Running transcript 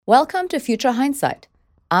Welcome to Future Hindsight.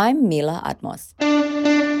 I'm Mila Atmos.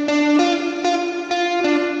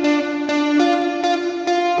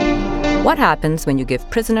 What happens when you give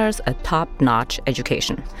prisoners a top-notch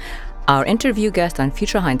education? Our interview guest on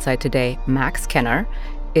Future Hindsight today, Max Kenner,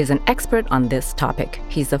 is an expert on this topic.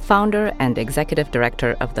 He's the founder and executive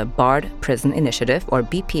director of the Bard Prison Initiative, or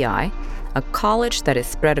BPI, a college that is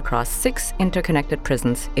spread across 6 interconnected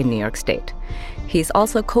prisons in New York State. He's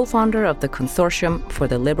also co-founder of the Consortium for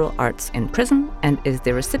the Liberal Arts in Prison and is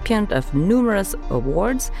the recipient of numerous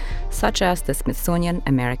awards, such as the Smithsonian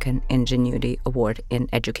American Ingenuity Award in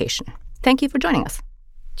Education. Thank you for joining us.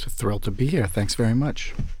 It's a thrill to be here. Thanks very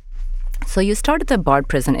much. So you started the Bard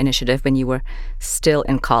Prison Initiative when you were still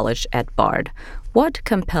in college at Bard. What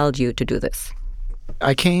compelled you to do this?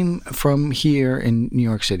 I came from here in New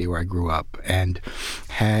York City, where I grew up, and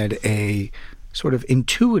had a sort of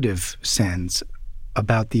intuitive sense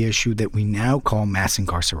about the issue that we now call mass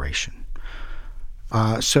incarceration.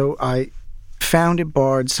 So I found at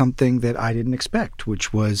Bard something that I didn't expect,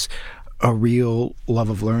 which was a real love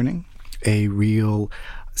of learning, a real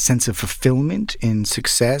sense of fulfillment in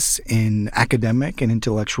success in academic and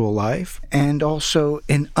intellectual life, and also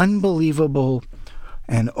an unbelievable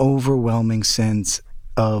and overwhelming sense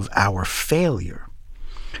of our failure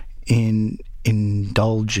in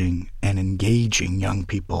indulging and engaging young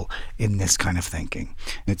people in this kind of thinking.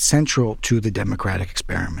 It's central to the democratic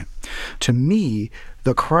experiment. To me,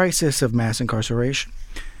 the crisis of mass incarceration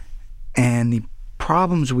and the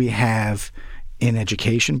problems we have in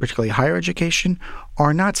education, particularly higher education,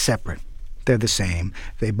 are not separate. They're the same.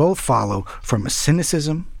 They both follow from a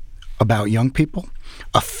cynicism about young people,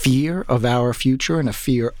 a fear of our future and a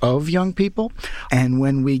fear of young people. And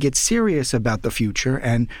when we get serious about the future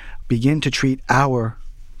and begin to treat our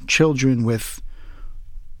children with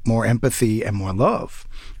more empathy and more love,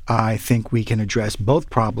 I think we can address both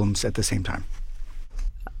problems at the same time.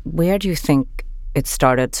 Where do you think it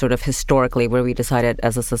started sort of historically, where we decided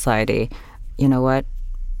as a society, you know what,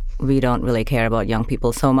 we don't really care about young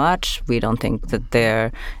people so much. We don't think that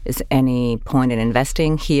there is any point in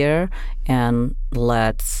investing here, and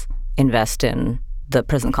let's invest in the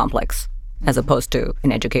prison complex as opposed to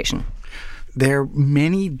in education? There are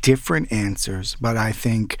many different answers, but I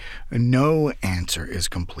think no answer is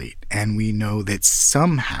complete. And we know that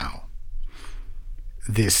somehow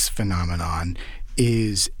this phenomenon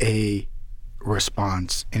is a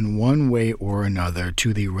response in one way or another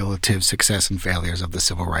to the relative success and failures of the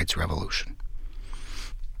civil rights revolution.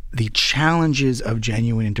 The challenges of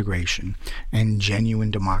genuine integration and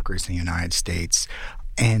genuine democracy in the United States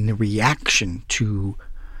and the reaction to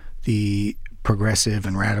the progressive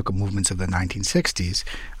and radical movements of the 1960s,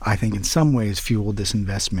 I think in some ways fueled this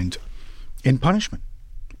investment in punishment.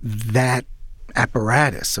 That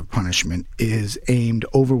apparatus of punishment is aimed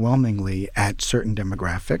overwhelmingly at certain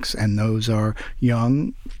demographics, and those are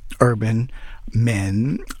young, urban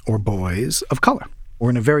men or boys of color.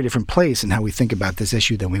 We're in a very different place in how we think about this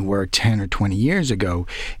issue than we were 10 or 20 years ago,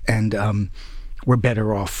 and we're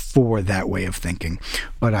better off for that way of thinking.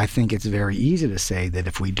 But I think it's very easy to say that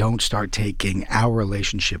if we don't start taking our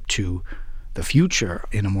relationship to the future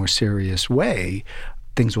in a more serious way,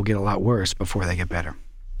 things will get a lot worse before they get better.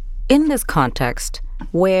 In this context,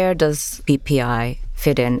 where does BPI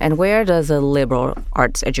fit in, and where does a liberal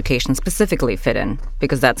arts education specifically fit in?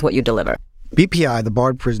 Because that's what you deliver. BPI, the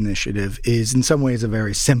Bard Prison Initiative, is in some ways a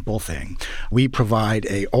very simple thing. We provide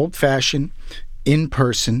a old-fashioned,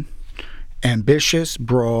 in-person, ambitious,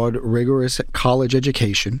 broad, rigorous college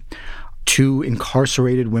education to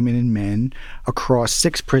incarcerated women and men across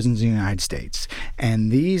 6 prisons in the United States.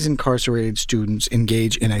 And these incarcerated students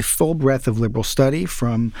engage in a full breadth of liberal study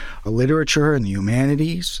from literature and the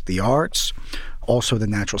humanities, the arts, also the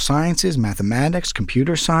natural sciences, mathematics,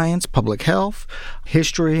 computer science, public health,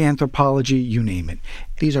 history, anthropology, you name it.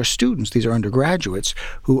 These are students, these are undergraduates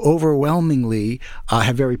who overwhelmingly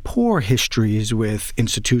have very poor histories with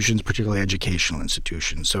institutions, particularly educational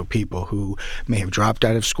institutions. So people who may have dropped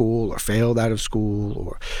out of school or failed out of school.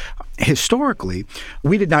 Or historically,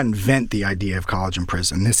 we did not invent the idea of college and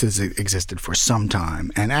prison. This has existed for some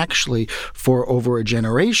time. And actually, for over a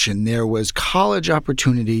generation, there was college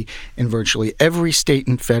opportunity in virtually every state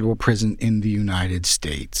and federal prison in the United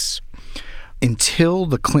States, until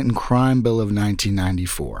the Clinton crime bill of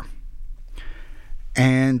 1994.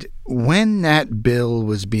 And when that bill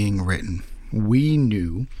was being written, we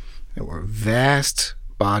knew there were vast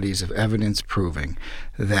bodies of evidence proving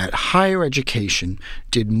that higher education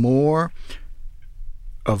did more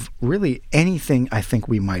of really anything I think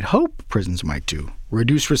we might hope prisons might do.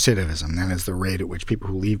 Reduce recidivism, that is the rate at which people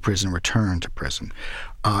who leave prison return to prison.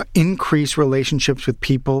 Increase relationships with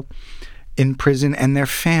people in prison and their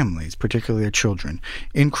families, particularly their children.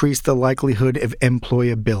 Increase the likelihood of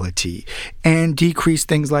employability, and decrease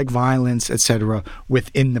things like violence, etc.,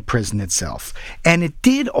 within the prison itself. And it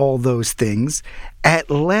did all those things at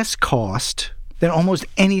less cost than almost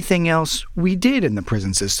anything else we did in the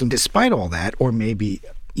prison system. Despite all that, or maybe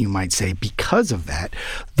you might say because of that,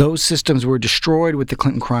 those systems were destroyed with the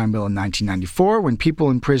Clinton Crime Bill in 1994 when people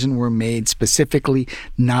in prison were made specifically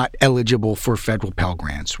not eligible for federal Pell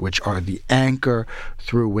Grants, which are the anchor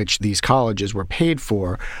through which these colleges were paid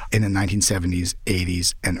for in the 1970s,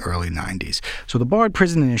 80s, and early 90s. So the Barred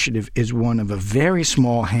Prison Initiative is one of a very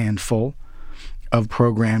small handful of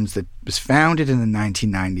programs that was founded in the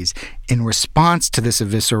 1990s in response to this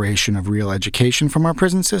evisceration of real education from our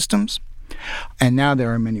prison systems. And now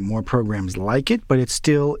there are many more programs like it, but it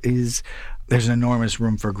still is, there's enormous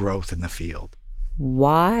room for growth in the field.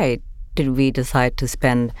 Why did we decide to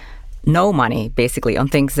spend no money, basically, on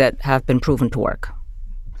things that have been proven to work?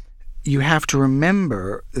 You have to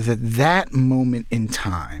remember that moment in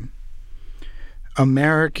time,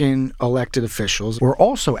 American elected officials were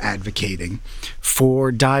also advocating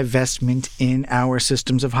for divestment in our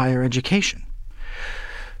systems of higher education.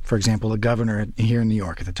 For example, the governor here in New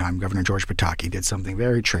York at the time, Governor George Pataki, did something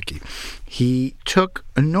very tricky. He took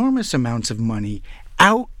enormous amounts of money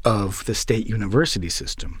out of the state university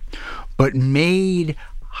system, but made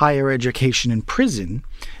higher education in prison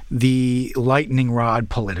the lightning rod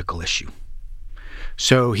political issue.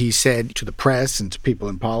 So he said to the press and to people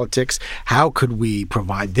in politics, how could we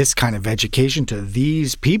provide this kind of education to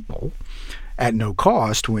these people at no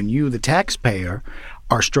cost when you, the taxpayer,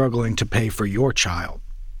 are struggling to pay for your child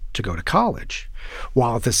to go to college?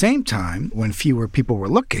 While at the same time, when fewer people were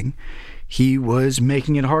looking, he was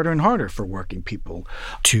making it harder and harder for working people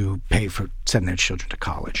to pay for sending their children to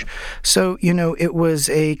college. So, it was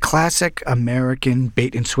a classic American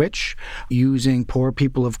bait and switch, using poor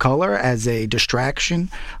people of color as a distraction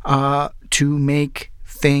to make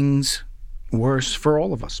things worse for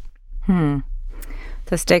all of us.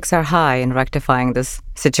 The stakes are high in rectifying this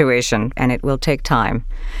situation, and it will take time.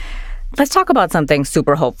 Let's talk about something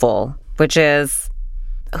super hopeful, which is,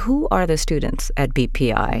 who are the students at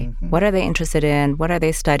BPI? Mm-hmm. What are they interested in? What are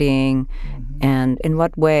they studying? Mm-hmm. And in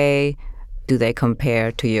what way do they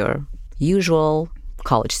compare to your usual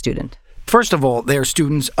college student? First of all, they're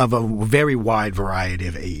students of a very wide variety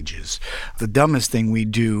of ages. The dumbest thing we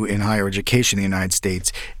do in higher education in the United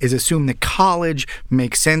States is assume that college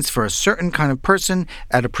makes sense for a certain kind of person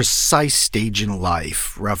at a precise stage in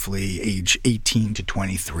life, roughly age 18 to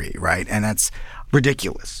 23, right? And that's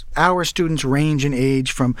ridiculous. Our students range in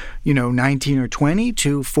age from, 19 or 20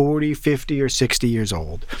 to 40, 50, or 60 years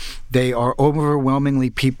old. They are overwhelmingly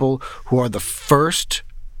people who are the first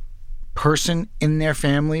person in their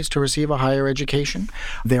families to receive a higher education.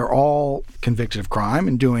 They're all convicted of crime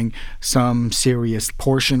and doing some serious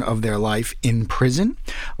portion of their life in prison.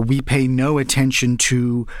 We pay no attention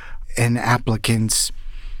to an applicant's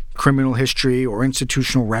criminal history or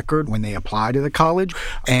institutional record when they apply to the college.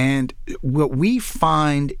 And what we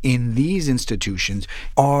find in these institutions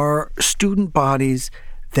are student bodies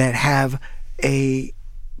that have a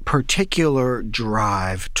particular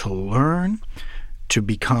drive to learn, to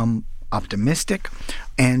become optimistic,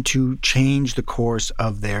 and to change the course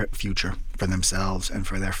of their future for themselves and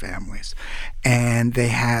for their families. And they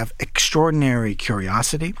have extraordinary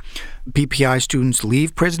curiosity. BPI students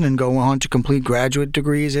leave prison and go on to complete graduate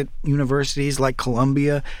degrees at universities like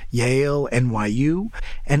Columbia, Yale, NYU,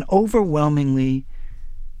 and overwhelmingly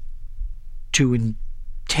to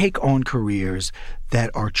take on careers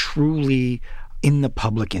that are truly in the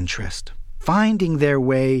public interest, finding their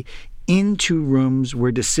way into rooms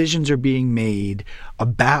where decisions are being made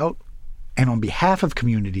about and on behalf of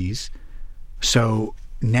communities. So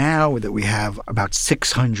now that we have about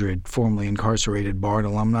 600 formerly incarcerated Bard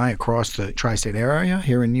alumni across the tri-state area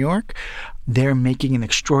here in New York, they're making an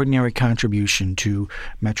extraordinary contribution to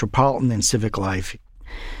metropolitan and civic life.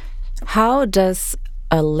 How does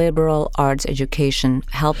a liberal arts education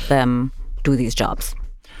help them do these jobs?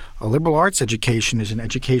 A liberal arts education is an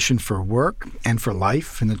education for work and for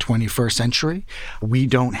life in the 21st century. We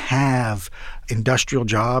don't have industrial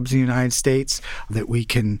jobs in the United States that we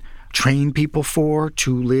can train people for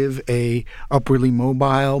to live a upwardly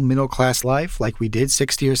mobile middle-class life like we did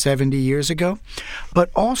 60 or 70 years ago.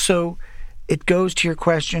 But also, it goes to your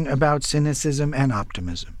question about cynicism and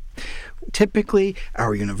optimism. Typically,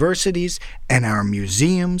 our universities and our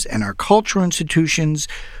museums and our cultural institutions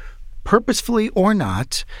purposefully or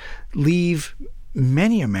not, leave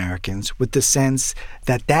many Americans with the sense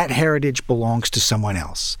that that heritage belongs to someone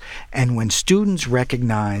else. And when students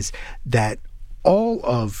recognize that all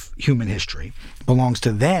of human history belongs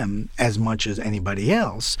to them as much as anybody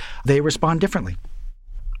else, they respond differently.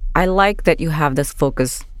 I like that you have this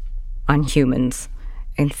focus on humans.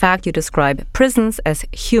 In fact, you describe prisons as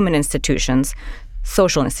human institutions,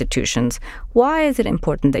 social institutions. Why is it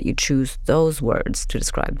important that you choose those words to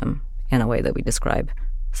describe them in a way that we describe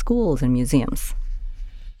schools and museums?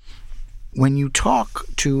 When you talk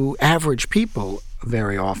to average people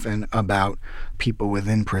very often about people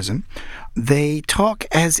within prison, they talk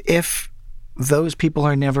as if those people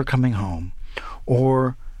are never coming home,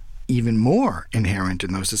 or even more inherent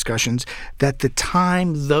in those discussions, that the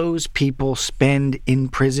time those people spend in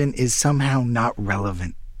prison is somehow not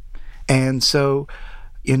relevant. And so,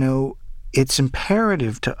 it's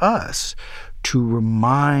imperative to us to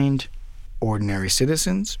remind ordinary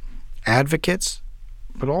citizens, advocates,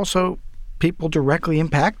 but also people directly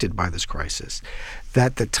impacted by this crisis,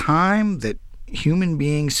 that the time that human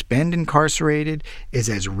beings spend incarcerated is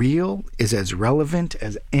as real, is as relevant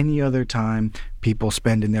as any other time people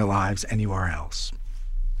spend in their lives anywhere else.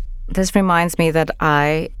 This reminds me that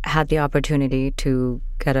I had the opportunity to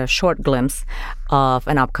get a short glimpse of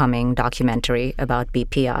an upcoming documentary about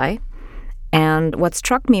BPI. And what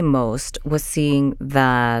struck me most was seeing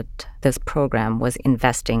that this program was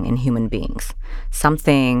investing in human beings,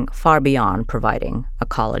 something far beyond providing a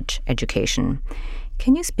college education.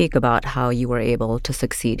 Can you speak about how you were able to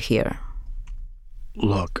succeed here?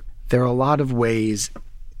 Look, there are a lot of ways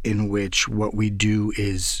in which what we do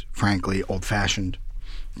is, frankly, old-fashioned,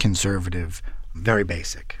 conservative, very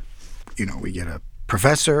basic. We get a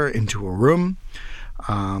professor into a room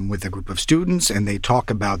with a group of students, and they talk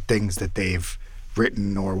about things that they've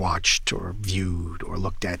written or watched or viewed or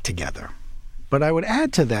looked at together. But I would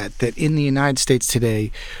add to that in the United States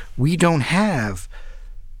today, we don't have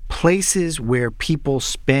places where people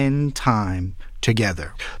spend time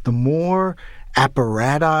together. The more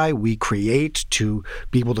apparatus we create to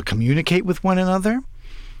be able to communicate with one another,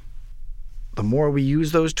 the more we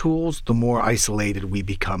use those tools, the more isolated we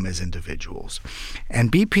become as individuals.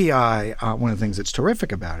 And BPI, one of the things that's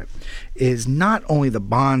terrific about it, is not only the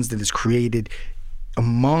bonds that is created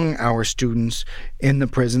among our students in the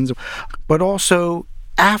prisons, but also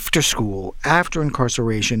after school, after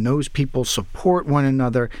incarceration, those people support one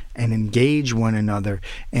another and engage one another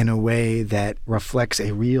in a way that reflects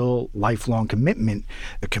a real lifelong commitment,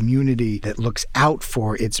 a community that looks out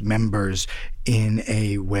for its members in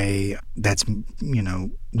a way that's,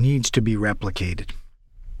 needs to be replicated.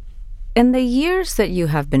 In the years that you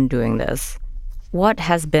have been doing this, what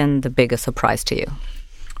has been the biggest surprise to you?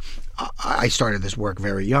 I started this work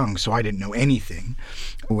very young, so I didn't know anything.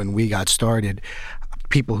 When we got started,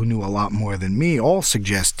 people who knew a lot more than me all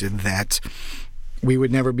suggested that we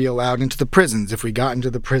would never be allowed into the prisons. If we got into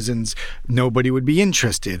the prisons, nobody would be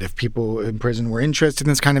interested. If people in prison were interested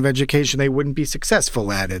in this kind of education, they wouldn't be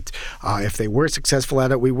successful at it. If they were successful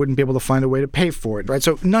at it, we wouldn't be able to find a way to pay for it, right?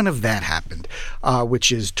 So none of that happened,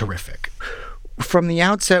 which is terrific. From the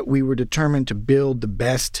outset, we were determined to build the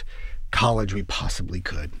best college we possibly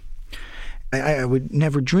could. I would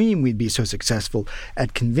never dream we'd be so successful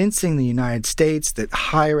at convincing the United States that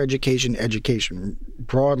higher education,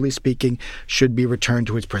 broadly speaking, should be returned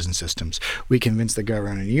to its prison systems. We convinced the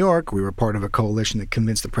governor of New York. We were part of a coalition that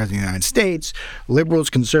convinced the president of the United States. Liberals,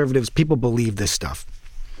 conservatives, people believe this stuff.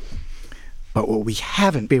 But what we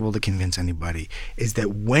haven't been able to convince anybody is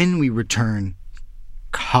that when we return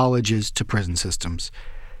colleges to prison systems,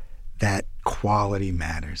 that quality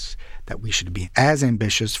matters, that we should be as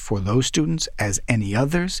ambitious for those students as any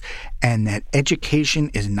others, and that education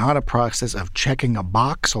is not a process of checking a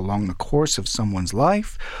box along the course of someone's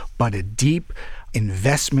life, but a deep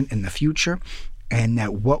investment in the future, and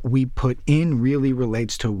that what we put in really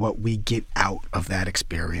relates to what we get out of that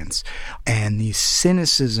experience. And the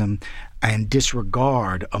cynicism and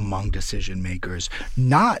disregard among decision makers,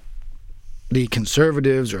 not the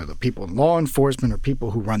conservatives or the people in law enforcement or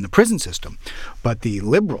people who run the prison system, but the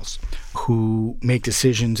liberals who make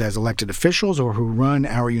decisions as elected officials or who run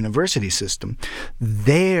our university system,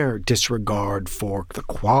 their disregard for the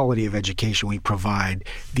quality of education we provide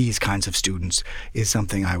these kinds of students is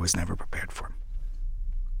something I was never prepared for.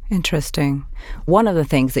 Interesting. One of the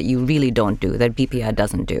things that you really don't do, that BPI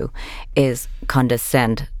doesn't do, is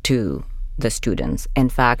condescend to the students. In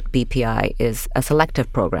fact, BPI is a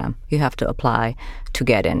selective program. You have to apply to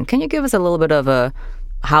get in. Can you give us a little bit of a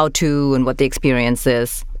how-to and what the experience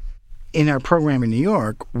is? In our program in New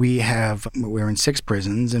York, we're in 6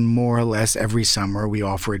 prisons, and more or less every summer we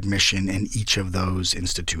offer admission in each of those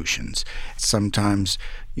institutions. Sometimes,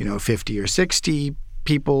 50 or 60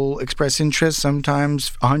 people express interest, sometimes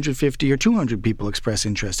 150 or 200 people express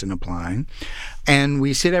interest in applying. And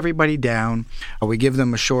we sit everybody down, we give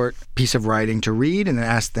them a short piece of writing to read, and then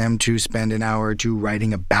ask them to spend an hour or two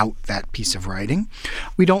writing about that piece of writing.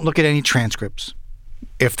 We don't look at any transcripts.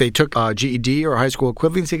 If they took a GED or a high school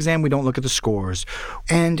equivalency exam, we don't look at the scores.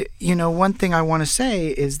 And, one thing I want to say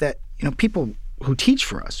is that, people who teach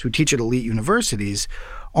for us, who teach at elite universities,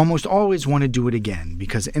 almost always want to do it again,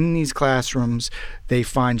 because in these classrooms, they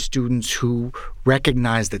find students who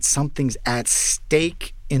recognize that something's at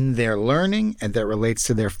stake in their learning and that relates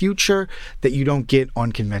to their future that you don't get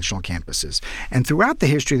on conventional campuses. And throughout the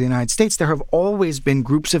history of the United States, there have always been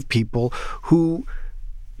groups of people who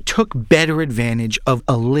took better advantage of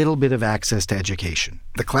a little bit of access to education.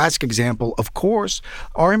 The classic example, of course,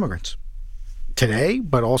 are immigrants. Today,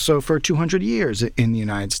 but also for 200 years in the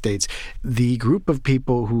United States, the group of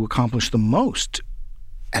people who accomplish the most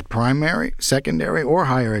at primary, secondary, or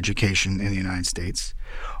higher education in the United States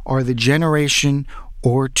are the generation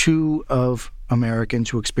or two of Americans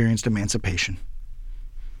who experienced emancipation,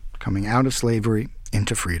 coming out of slavery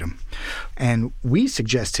into freedom. And we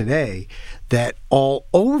suggest today that all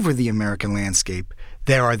over the American landscape,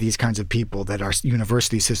 there are these kinds of people that our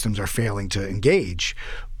university systems are failing to engage.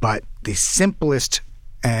 But the simplest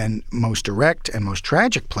and most direct and most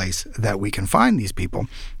tragic place that we can find these people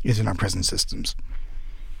is in our prison systems.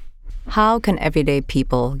 How can everyday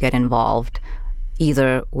people get involved,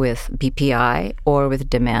 either with BPI or with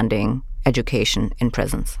demanding education in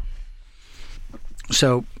prisons?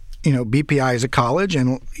 So, BPI is a college,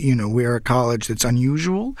 and, we're a college that's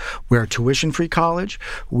unusual. We're a tuition-free college.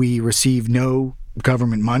 We receive no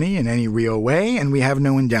government money in any real way, and we have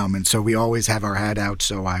no endowment. So we always have our hat out,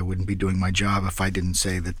 so I wouldn't be doing my job if I didn't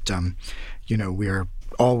say that, we're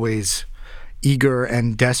always eager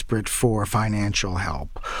and desperate for financial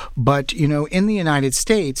help. But, in the United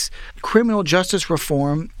States, criminal justice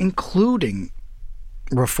reform, including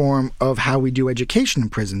reform of how we do education in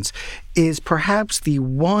prisons, is perhaps the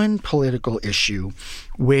one political issue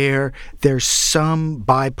where there's some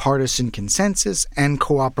bipartisan consensus and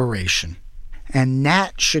cooperation. And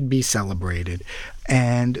that should be celebrated.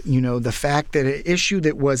 And, the fact that an issue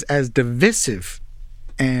that was as divisive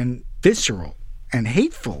and visceral and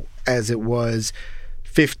hateful as it was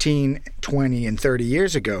 15, 20, and 30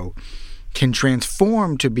 years ago can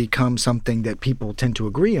transform to become something that people tend to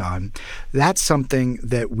agree on, that's something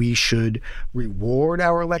that we should reward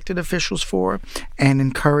our elected officials for and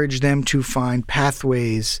encourage them to find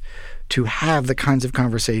pathways to have the kinds of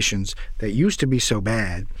conversations that used to be so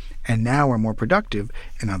bad and now are more productive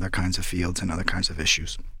in other kinds of fields and other kinds of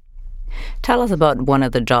issues. Tell us about one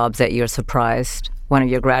of the jobs that you're surprised one of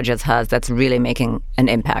your graduates has that's really making an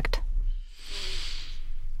impact.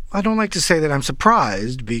 I don't like to say that I'm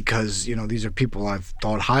surprised because, these are people I've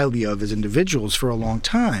thought highly of as individuals for a long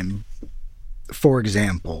time. For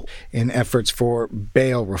example, in efforts for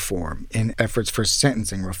bail reform, in efforts for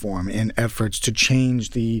sentencing reform, in efforts to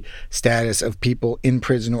change the status of people in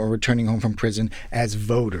prison or returning home from prison as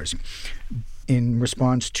voters, in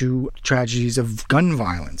response to tragedies of gun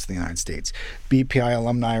violence in the United States. BPI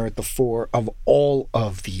alumni are at the fore of all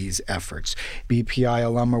of these efforts. BPI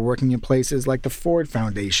alum are working in places like the Ford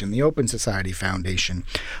Foundation, the Open Society Foundation,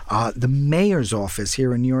 the mayor's office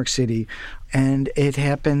here in New York City, and it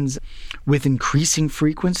happens with increasing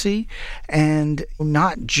frequency, and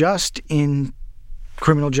not just in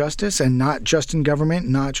criminal justice and not just in government,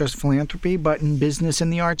 not just philanthropy, but in business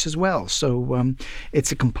and the arts as well. So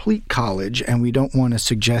it's a complete college, and we don't want to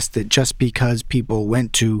suggest that just because people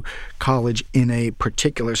went to college in a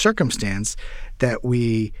particular circumstance that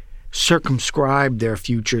we circumscribe their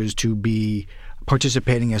futures to be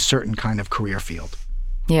participating in a certain kind of career field.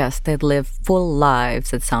 Yes, they live full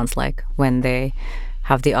lives, it sounds like, when they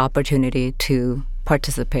have the opportunity to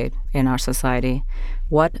participate in our society.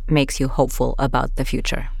 What makes you hopeful about the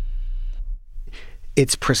future?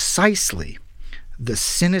 It's precisely the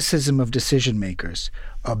cynicism of decision makers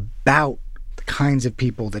about the kinds of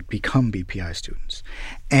people that become BPI students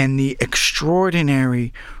and the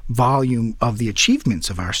extraordinary volume of the achievements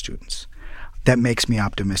of our students that makes me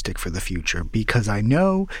optimistic for the future, because I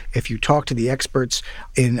know if you talk to the experts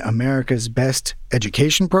in America's best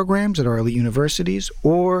education programs at our elite universities,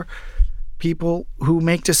 or people who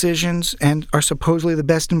make decisions and are supposedly the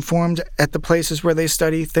best informed at the places where they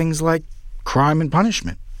study things like crime and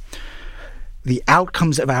punishment, the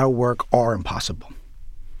outcomes of our work are impossible.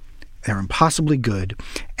 They're impossibly good,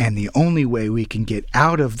 and the only way we can get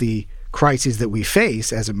out of the crises that we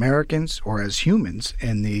face as Americans or as humans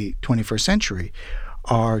in the 21st century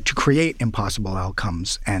are to create impossible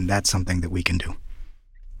outcomes, and that's something that we can do.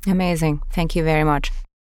 Amazing. Thank you very much.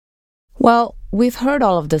 Well, we've heard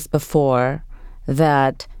all of this before,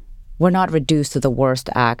 that we're not reduced to the worst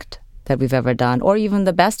act that we've ever done, or even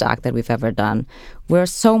the best act that we've ever done. We're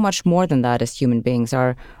so much more than that as human beings.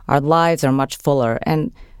 Our lives are much fuller.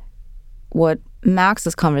 And what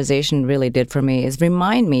Max's conversation really did for me is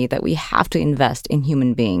remind me that we have to invest in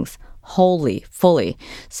human beings wholly, fully,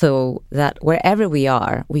 so that wherever we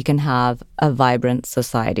are, we can have a vibrant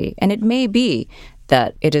society. And it may be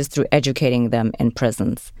that it is through educating them in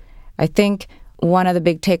prisons. I think one of the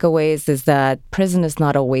big takeaways is that prison is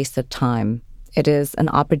not a waste of time. It is an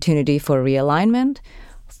opportunity for realignment,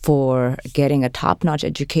 for getting a top-notch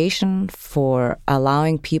education, for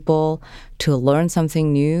allowing people to learn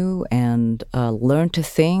something new and learn to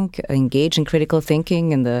think, engage in critical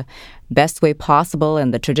thinking in the best way possible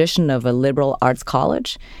in the tradition of a liberal arts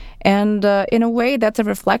college. And in a way, that's a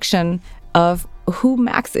reflection of who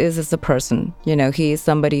Max is as a person. You know, he is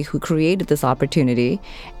somebody who created this opportunity,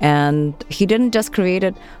 and he didn't just create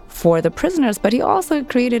it for the prisoners, but he also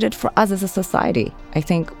created it for us as a society. I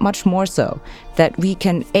think much more so, that we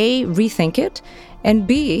can A, rethink it, and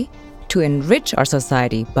B, to enrich our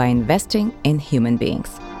society by investing in human beings.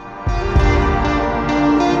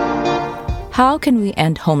 How can we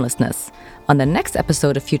end homelessness? On the next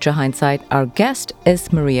episode of Future Hindsight, our guest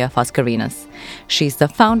is Maria Foscarinas. She's the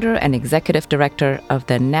founder and executive director of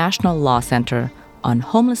the National Law Center on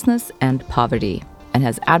Homelessness and Poverty, and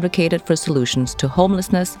has advocated for solutions to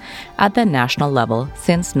homelessness at the national level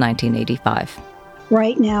since 1985.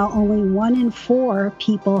 Right now, only 1 in 4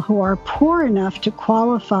 people who are poor enough to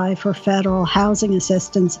qualify for federal housing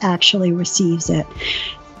assistance actually receives it.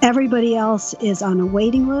 Everybody else is on a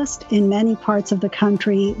waiting list. In many parts of the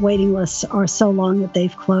country, waiting lists are so long that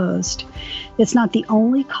they've closed. It's not the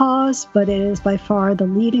only cause, but it is by far the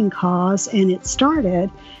leading cause, and it started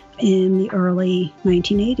in the early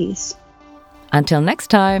 1980s. Until next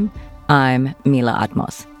time, I'm Mila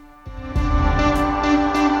Atmos.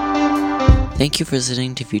 Thank you for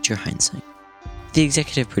listening to Future Hindsight. The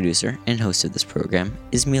executive producer and host of this program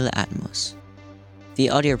is Mila Atmos. The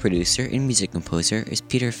audio producer and music composer is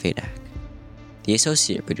Peter Fadak. The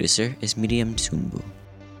associate producer is Miriam Tsumbu.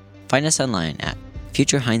 Find us online at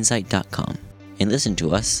futurehindsight.com and listen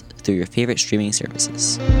to us through your favorite streaming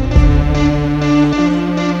services.